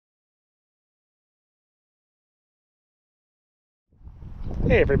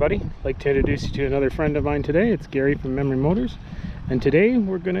Hey everybody, I'd like to introduce you to another friend of mine today. It's Gary from Memory Motors, and today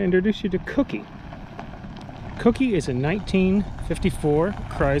we're going to introduce you to Cookie. Cookie is a 1954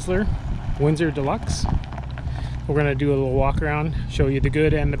 Chrysler Windsor Deluxe. We're going to do a little walk around, show you the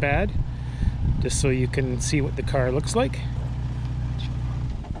good and the bad, just so you can see what the car looks like.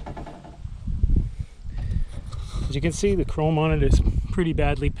 As you can see, the chrome on it is pretty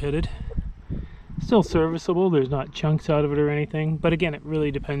badly pitted. Still serviceable, there's not chunks out of it or anything, but again, it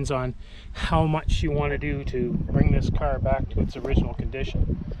really depends on how much you want to do to bring this car back to its original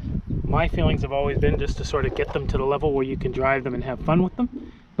condition. My feelings have always been just to sort of get them to the level where you can drive them and have fun with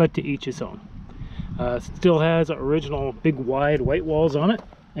them, but to each his own. Still has original big wide white walls on it,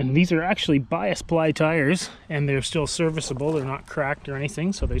 and these are actually bias ply tires, and they're still serviceable. They're not cracked or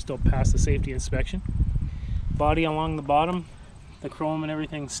anything, so they still pass the safety inspection. Body along the bottom, the chrome and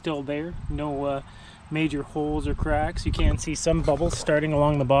everything's still there. No major holes or cracks. You can see some bubbles starting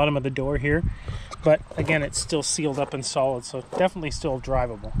along the bottom of the door here, but again, it's still sealed up and solid, so definitely still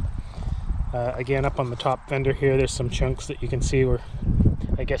drivable. Again, up on the top fender here, there's some chunks that you can see where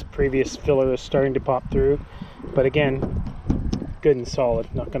I guess previous filler is starting to pop through, but again, good and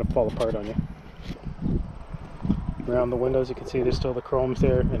solid, not going to fall apart on you. Around the windows, you can see there's still the chromes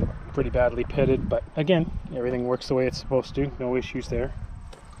there and pretty badly pitted, but again, everything works the way it's supposed to. No issues there.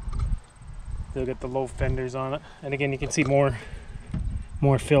 Still got the low fenders on it, and again, you can see more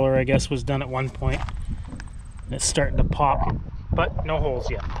filler, I guess, was done at one point. And it's starting to pop, but no holes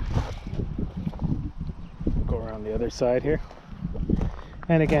yet. Go around the other side here,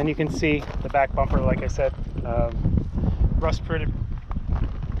 and again, you can see the back bumper, like I said, rust pitted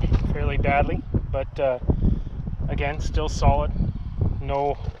fairly badly, but again, still solid.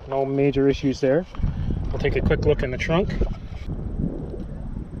 No major issues there. We'll take a quick look in the trunk.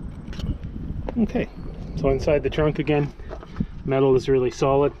 Okay, so inside the trunk again, metal is really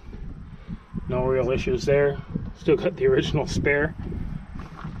solid. No real issues there. Still got the original spare.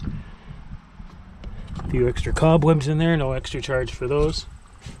 A few extra cobwebs in there, no extra charge for those.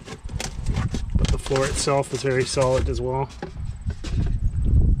 But the floor itself is very solid as well.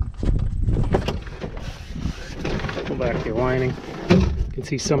 Pull back the lining. You can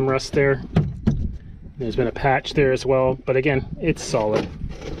see some rust there. There's been a patch there as well, but again, it's solid.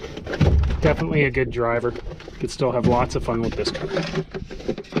 Definitely a good driver. Could still have lots of fun with this car.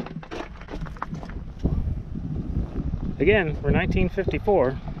 Again, for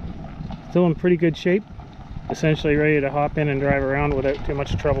 1954, still in pretty good shape. Essentially ready to hop in and drive around without too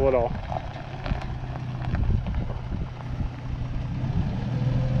much trouble at all.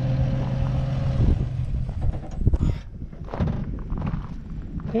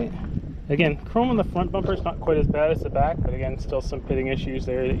 Okay. Again, chrome on the front bumper is not quite as bad as the back, but again, still some pitting issues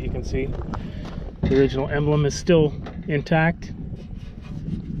there that you can see. The original emblem is still intact,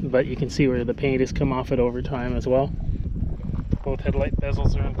 but you can see where the paint has come off it over time as well. Both headlight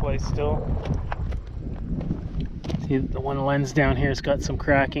bezels are in place still. See, the one lens down here has got some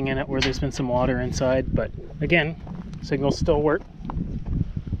cracking in it where there's been some water inside, but again, signals still work.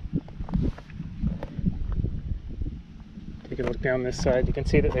 Take a look down this side. You can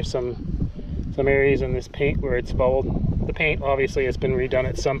see that there's some areas in this paint where it's bubbled. The paint obviously has been redone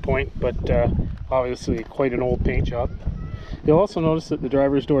at some point, but obviously quite an old paint job. You'll also notice that the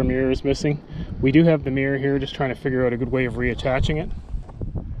driver's door mirror is missing. We do have the mirror here, just trying to figure out a good way of reattaching it.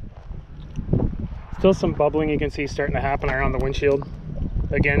 Still some bubbling you can see starting to happen around the windshield.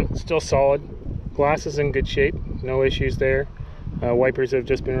 Again, still solid. Glass is in good shape, no issues there. Wipers have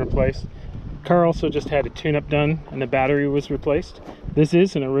just been replaced. Car also just had a tune-up done and the battery was replaced. This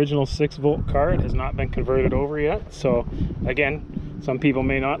is an original 6-volt car. It has not been converted over yet, so again, some people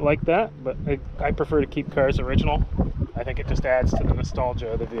may not like that, but I prefer to keep cars original. I think it just adds to the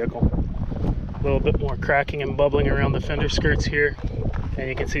nostalgia of the vehicle. A little bit more cracking and bubbling around the fender skirts here, and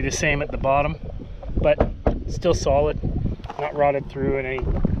you can see the same at the bottom, but still solid, not rotted through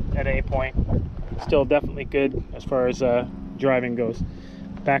at any point. Still definitely good as far as driving goes.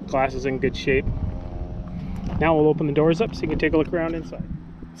 Back glass is in good shape. Now we'll open the doors up so you can take a look around inside.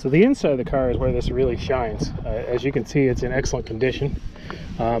 So the inside of the car is where this really shines. As you can see, it's in excellent condition.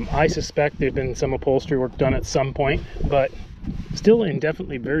 I suspect there's been some upholstery work done at some point, but still in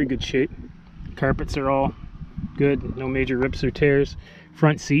definitely very good shape. Carpets are all good, no major rips or tears.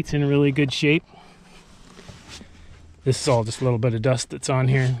 Front seats in really good shape. This is all just a little bit of dust that's on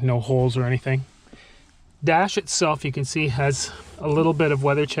here, no holes or anything. Dash itself, you can see, has a little bit of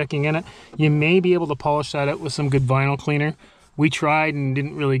weather checking in it. You may be able to polish that out with some good vinyl cleaner. We tried and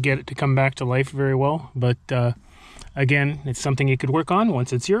didn't really get it to come back to life very well, but again, it's something you could work on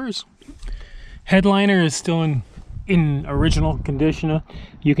once it's yours. Headliner is still in in original condition.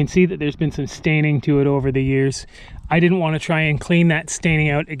 You can see that there's been some staining to it over the years. I didn't want to try and clean that staining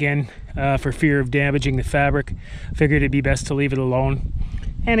out again for fear of damaging the fabric. Figured it'd be best to leave it alone.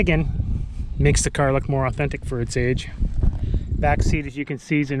 And again, makes the car look more authentic for its age. Back seat, as you can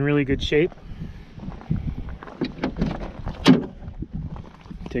see, is in really good shape.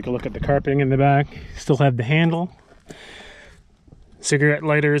 Take a look at the carpeting in the back. Still have the handle. Cigarette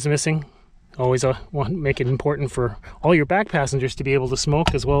lighter is missing. Always want to make it important for all your back passengers to be able to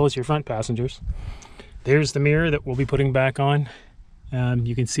smoke as well as your front passengers. There's the mirror that we'll be putting back on.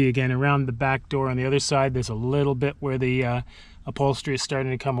 You can see again around the back door on the other side, there's a little bit where the upholstery is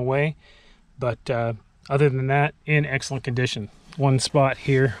starting to come away. But other than that, in excellent condition. One spot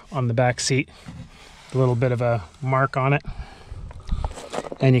here on the back seat, a little bit of a mark on it.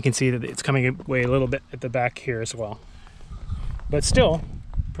 And you can see that it's coming away a little bit at the back here as well. But still,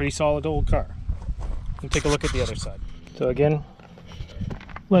 pretty solid old car. We'll take a look at the other side. So again, a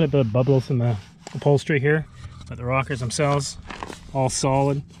little bit of bubbles in the upholstery here, but the rockers themselves, all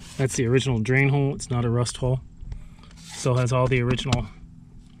solid. That's the original drain hole, it's not a rust hole. Still has all the original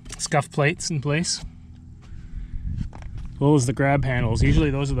scuff plates in place. As well as the grab handles. Usually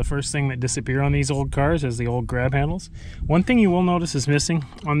those are the first thing that disappear on these old cars, is the old grab handles. One thing you will notice is missing.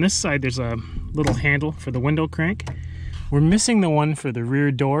 On this side there's a little handle for the window crank. We're missing the one for the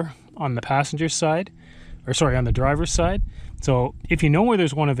rear door on the passenger side, or sorry, on the driver's side. So if you know where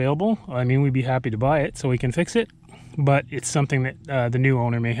there's one available, I mean, we'd be happy to buy it so we can fix it, but it's something that the new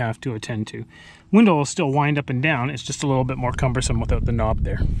owner may have to attend to. Window will still wind up and down, it's just a little bit more cumbersome without the knob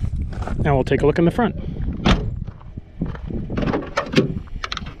there. Now we'll take a look in the front.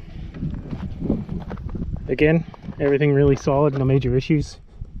 Again, everything really solid, no major issues.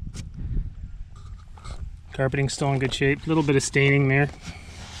 Carpeting's still in good shape. A little bit of staining there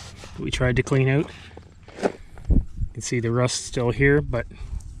that we tried to clean out. You can see the rust still here, but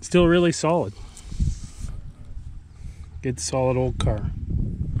still really solid. Good solid old car.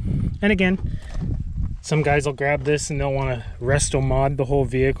 And again, some guys will grab this and they'll want to resto mod the whole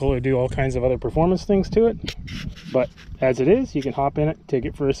vehicle or do all kinds of other performance things to it. But as it is, you can hop in it, take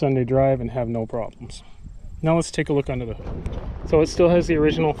it for a Sunday drive and have no problems. Now let's take a look under the hood. So it still has the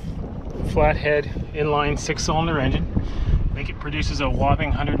original flathead inline 6-cylinder engine. I think it produces a whopping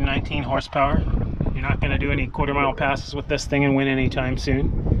 119 horsepower. You're not going to do any quarter-mile passes with this thing and win anytime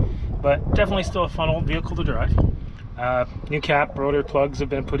soon, but definitely still a fun old vehicle to drive. New cap rotor plugs have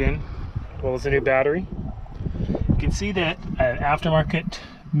been put in, as well as a new battery. You can see that an aftermarket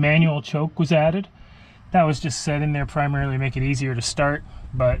manual choke was added. That was just set in there primarily to make it easier to start,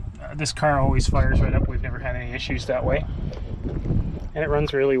 but this car always fires right up. We've never had any issues that way, and it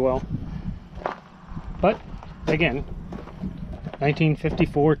runs really well. But again,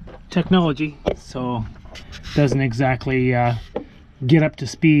 1954 technology, so doesn't exactly get up to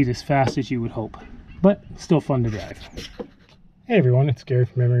speed as fast as you would hope, but still fun to drive. Hey everyone, it's Gary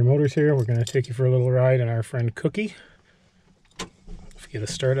from Memory Motors here. We're going to take you for a little ride in our friend Cookie. Let's get a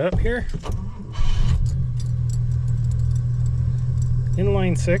start up here.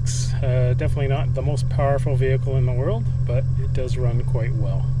 Inline 6, definitely not the most powerful vehicle in the world, but it does run quite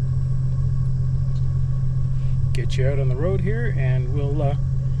well. Get you out on the road here and we'll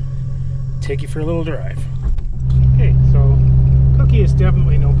take you for a little drive. Okay, so Cookie is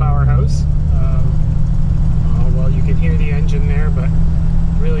definitely no powerhouse. Well, you can hear the engine there, but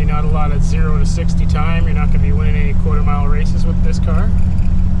really not a lot of 0 to 60 time. You're not going to be winning any quarter-mile races with this car.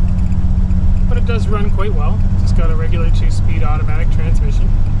 But it does run quite well. Just got a regular 2-speed automatic transmission.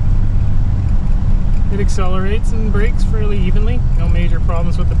 It accelerates and brakes fairly evenly. No major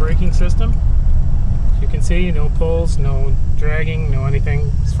problems with the braking system. You can see no pulls, no dragging, no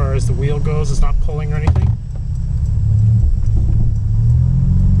anything as far as the wheel goes. It's not pulling or anything.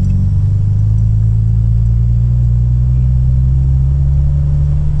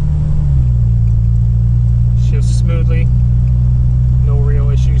 Shifts smoothly, no real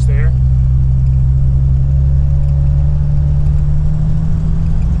issues there.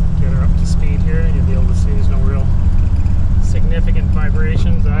 Get her up to speed here and you'll be able to see there's no real significant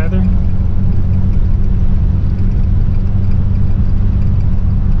vibrations either.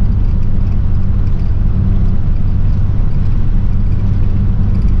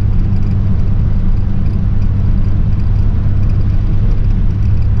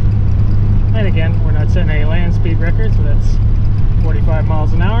 Setting a land speed record, so that's 45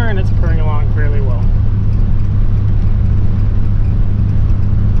 miles an hour, and it's purring along fairly well.